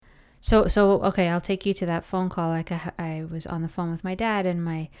So okay, I'll take you to that phone call. Like I was on the phone with my dad, and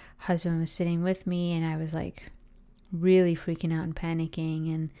my husband was sitting with me, and I was like really freaking out and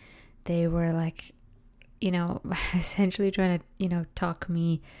panicking, and they were like, essentially trying to, talk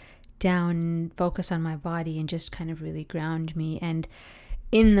me down and focus on my body and just kind of really ground me. And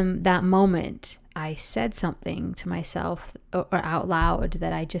in that moment, I said something to myself or out loud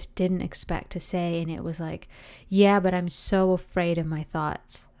that I just didn't expect to say. And it was like, yeah, but I'm so afraid of my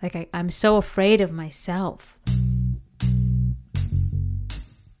thoughts. Like I'm so afraid of myself.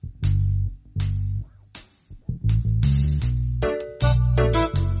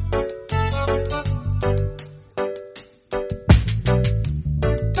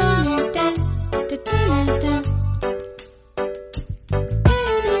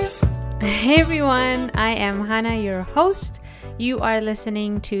 Hey everyone, I am Hannah, your host. You are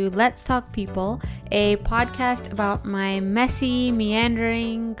listening to Let's Talk People, a podcast about my messy,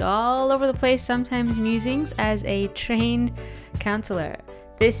 meandering, all over the place, sometimes musings as a trained counselor.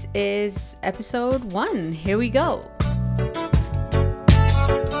 This is episode 1. Here we go.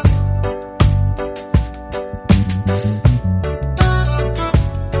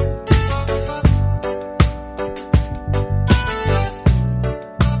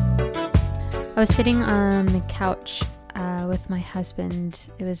 I was sitting on the couch with my husband.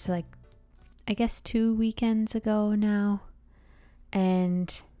 It was like, I guess 2 weekends ago now.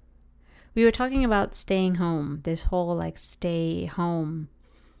 And we were talking about staying home, this whole like stay home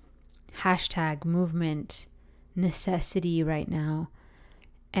hashtag movement necessity right now.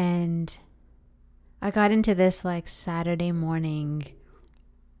 And I got into this like Saturday morning,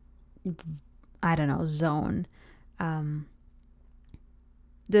 zone.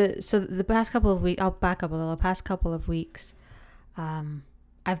 The past couple of weeks, I'll back up a little. The past couple of weeks,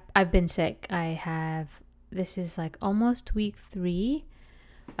 I've been sick. This is like almost week 3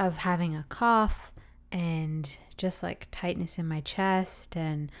 of having a cough and just like tightness in my chest,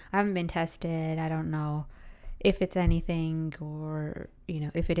 and I haven't been tested. I don't know if it's anything or,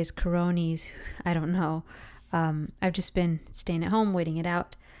 if it is coronis, I don't know. I've just been staying at home, waiting it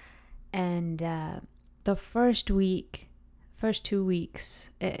out. And the first 2 weeks,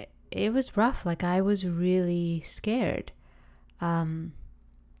 it was rough. Like I was really scared.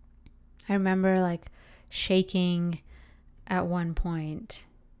 I remember like shaking at one point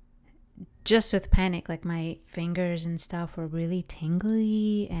just with panic. Like my fingers and stuff were really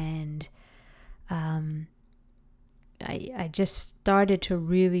tingly, and I just started to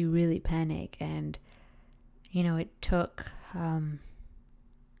really, really panic. And it took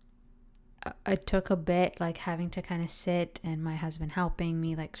a bit, like having to kind of sit and my husband helping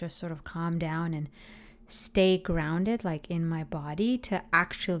me like just sort of calm down and stay grounded like in my body to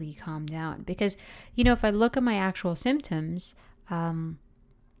actually calm down. Because if I look at my actual symptoms,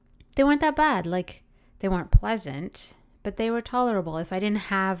 they weren't that bad. Like they weren't pleasant, but they were tolerable. If I didn't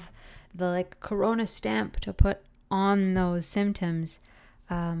have the like corona stamp to put on those symptoms,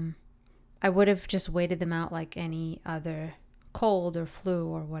 I would have just waited them out like any other cold or flu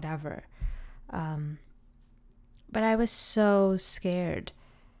or whatever. But I was so scared,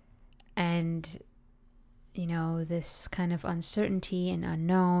 and this kind of uncertainty and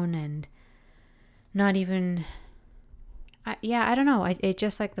unknown, and not even I don't know, it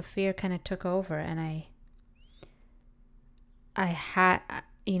just like the fear kind of took over, and I had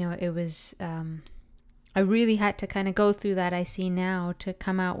it was I really had to kind of go through that. I see now to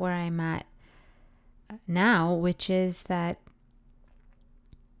come out where I'm at now, which is that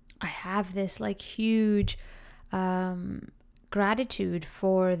I have this like huge gratitude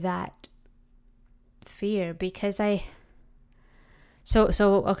for that fear, because okay,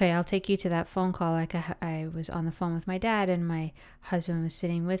 I'll take you to that phone call. Like I was on the phone with my dad, and my husband was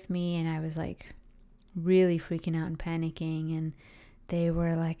sitting with me, and I was like really freaking out and panicking, and they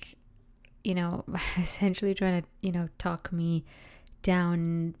were like, essentially trying to, talk me down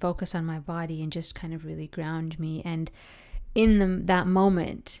and focus on my body and just kind of really ground me. And in that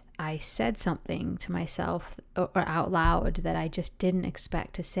moment, I said something to myself or out loud that I just didn't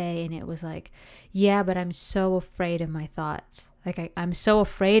expect to say. And it was like, yeah, but I'm so afraid of my thoughts. Like I'm so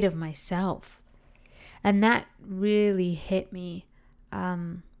afraid of myself. And that really hit me,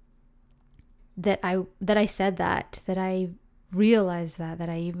 that I said that I realized that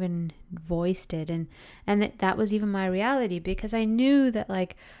I even voiced it, and that was even my reality, because I knew that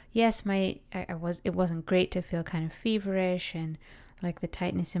like, yes, it wasn't great to feel kind of feverish, and like the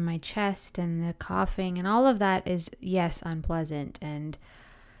tightness in my chest and the coughing and all of that is, yes, unpleasant, and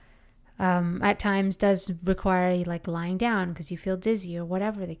at times does require like lying down because you feel dizzy or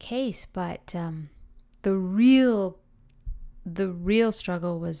whatever the case. But the real the real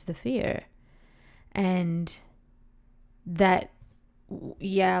struggle was the fear. And that,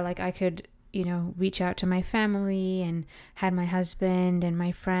 yeah, like I could, reach out to my family and had my husband and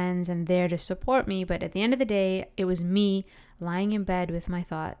my friends and there to support me. But at the end of the day, it was me lying in bed with my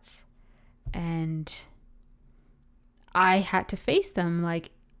thoughts. And I had to face them.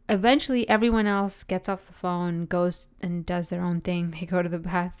 Like, eventually everyone else gets off the phone, goes and does their own thing. They go to the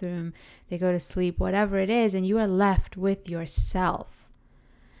bathroom, they go to sleep, whatever it is. And you are left with yourself.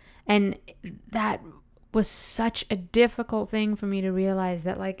 And that was such a difficult thing for me to realize,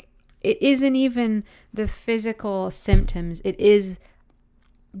 that like, it isn't even the physical symptoms. It is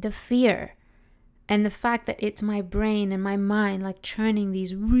the fear and the fact that it's my brain and my mind like churning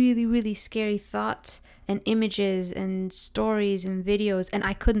these really, really scary thoughts and images and stories and videos. And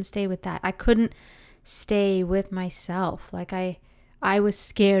I couldn't stay with that. I couldn't stay with myself. Like I was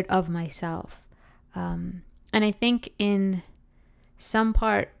scared of myself. And I think in some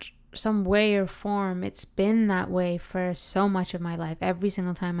way or form, it's been that way for so much of my life. Every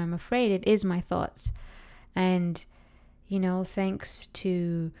single time I'm afraid, it is my thoughts. And, thanks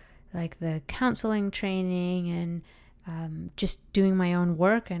to like the counseling training and just doing my own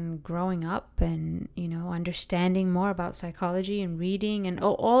work and growing up and, understanding more about psychology and reading and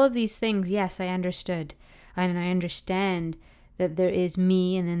all of these things, yes, I understood. And I understand that there is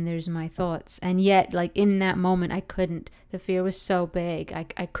me and then there's my thoughts. And yet, like in that moment, I couldn't. The fear was so big.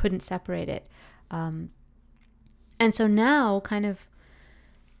 I couldn't separate it. And so now, kind of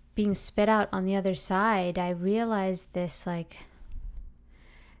being spit out on the other side, I realized this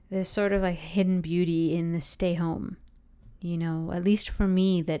sort of like hidden beauty in the stay home. At least for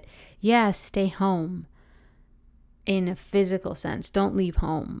me, that, yeah, stay home in a physical sense. Don't leave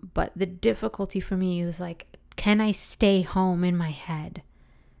home. But the difficulty for me was like, can I stay home in my head?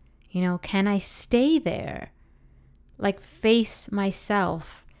 Can I stay there? Like face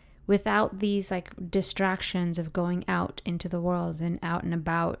myself without these like distractions of going out into the world and out and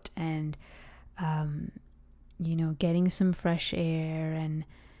about and, getting some fresh air and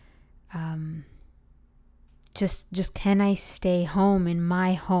just can I stay home, in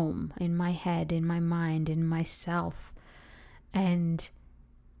my head, in my mind, in myself? And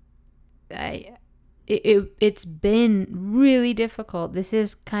it's been really difficult. This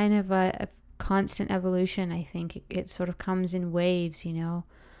is kind of a constant evolution. I think it sort of comes in waves,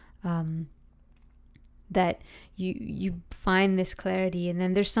 that you find this clarity, and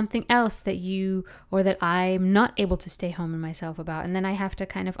then there's something else that I'm not able to stay home in myself about, and then I have to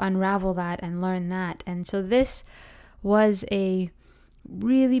kind of unravel that and learn that. And so this was a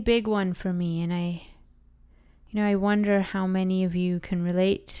really big one for me, and I wonder how many of you can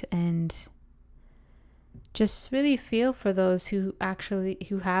relate and just really feel for those who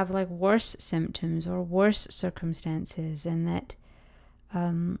have like worse symptoms or worse circumstances, and that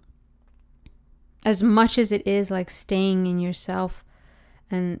as much as it is like staying in yourself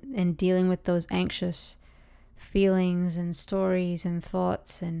and dealing with those anxious feelings and stories and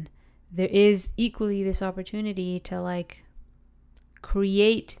thoughts, and there is equally this opportunity to like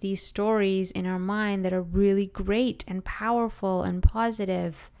create these stories in our mind that are really great and powerful and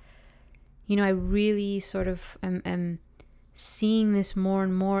positive. I really sort of am seeing this more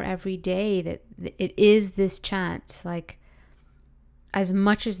and more every day, that it is this chance. Like, as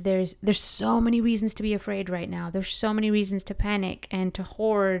much as there's so many reasons to be afraid right now, there's so many reasons to panic and to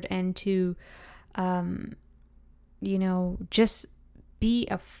hoard and to, just be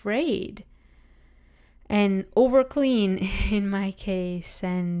afraid and over clean in my case.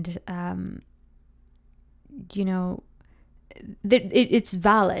 And, it's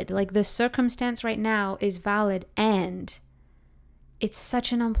valid. Like, the circumstance right now is valid, and it's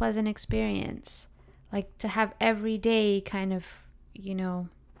such an unpleasant experience. Like, to have every day kind of,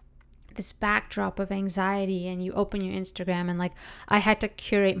 this backdrop of anxiety, and you open your Instagram and like I had to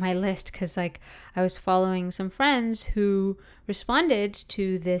curate my list because like I was following some friends who responded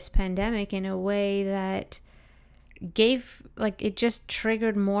to this pandemic in a way that gave, like, it just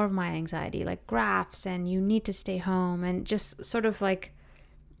triggered more of my anxiety, like graphs and you need to stay home and just sort of like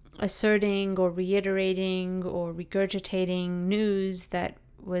asserting or reiterating or regurgitating news that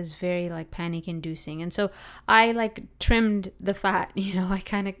was very like panic inducing. And so I like trimmed the fat, I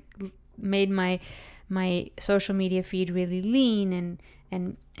kind of made my social media feed really lean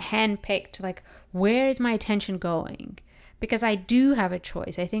and handpicked like, where is my attention going? Because I do have a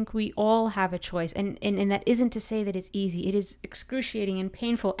choice. I think we all have a choice. And that isn't to say that it's easy. It is excruciating and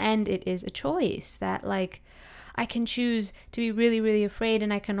painful. And it is a choice that like I can choose to be really, really afraid.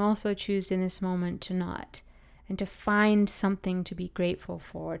 And I can also choose in this moment to not. And to find something to be grateful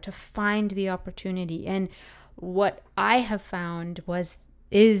for. To find the opportunity. And what I have found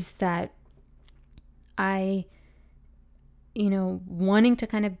is that I, wanting to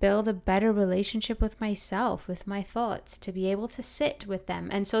kind of build a better relationship with myself, with my thoughts, to be able to sit with them.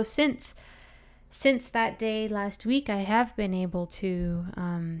 And so since that day last week, I have been able to,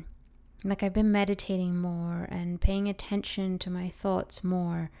 I've been meditating more and paying attention to my thoughts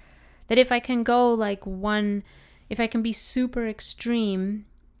more. That if I can if I can be super extreme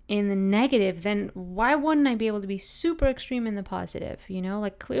in the negative, then why wouldn't I be able to be super extreme in the positive?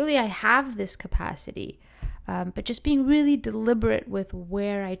 Clearly I have this capacity, but just being really deliberate with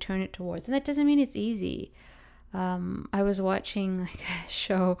where I turn it towards. And that doesn't mean it's easy. I was watching a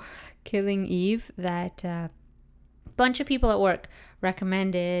show, Killing Eve, that a bunch of people at work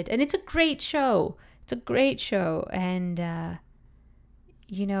recommended, and it's a great show. And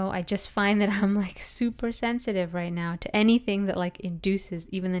I just find that I'm super sensitive right now to anything that induces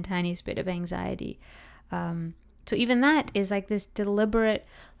even the tiniest bit of anxiety. So even that is this deliberate,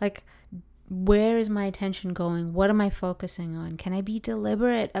 where is my attention going? What am I focusing on? Can I be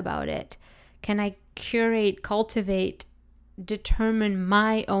deliberate about it? Can I curate, cultivate, determine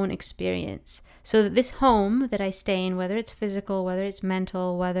my own experience so that this home that I stay in, whether it's physical, whether it's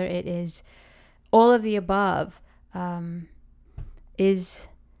mental, whether it is all of the above, is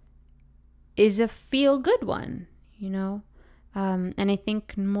a feel-good one, and I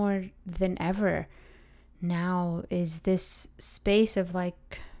think more than ever now is this space of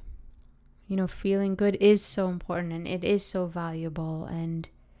feeling good is so important, and it is so valuable, and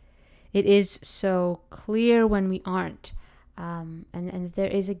it is so clear when we aren't, and there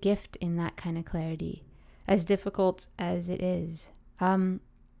is a gift in that kind of clarity, as difficult as it is.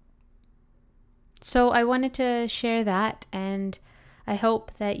 So I wanted to share that, and I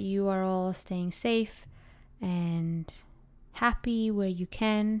hope that you are all staying safe and happy where you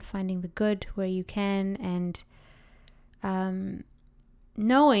can, finding the good where you can, and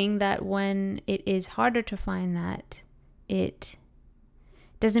knowing that when it is harder to find that, it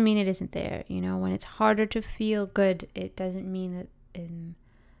doesn't mean it isn't there. When it's harder to feel good, it doesn't mean that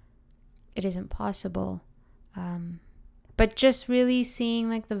it isn't possible. But just really seeing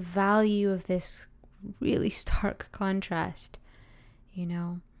the value of this really stark contrast.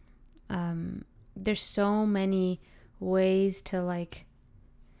 There's so many ways to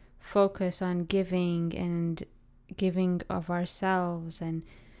focus on giving and giving of ourselves, and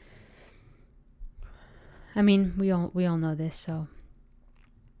I mean we all know this. So,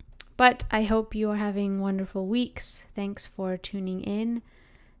 but I hope you are having wonderful weeks. Thanks for tuning in,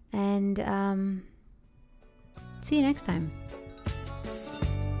 and see you next time.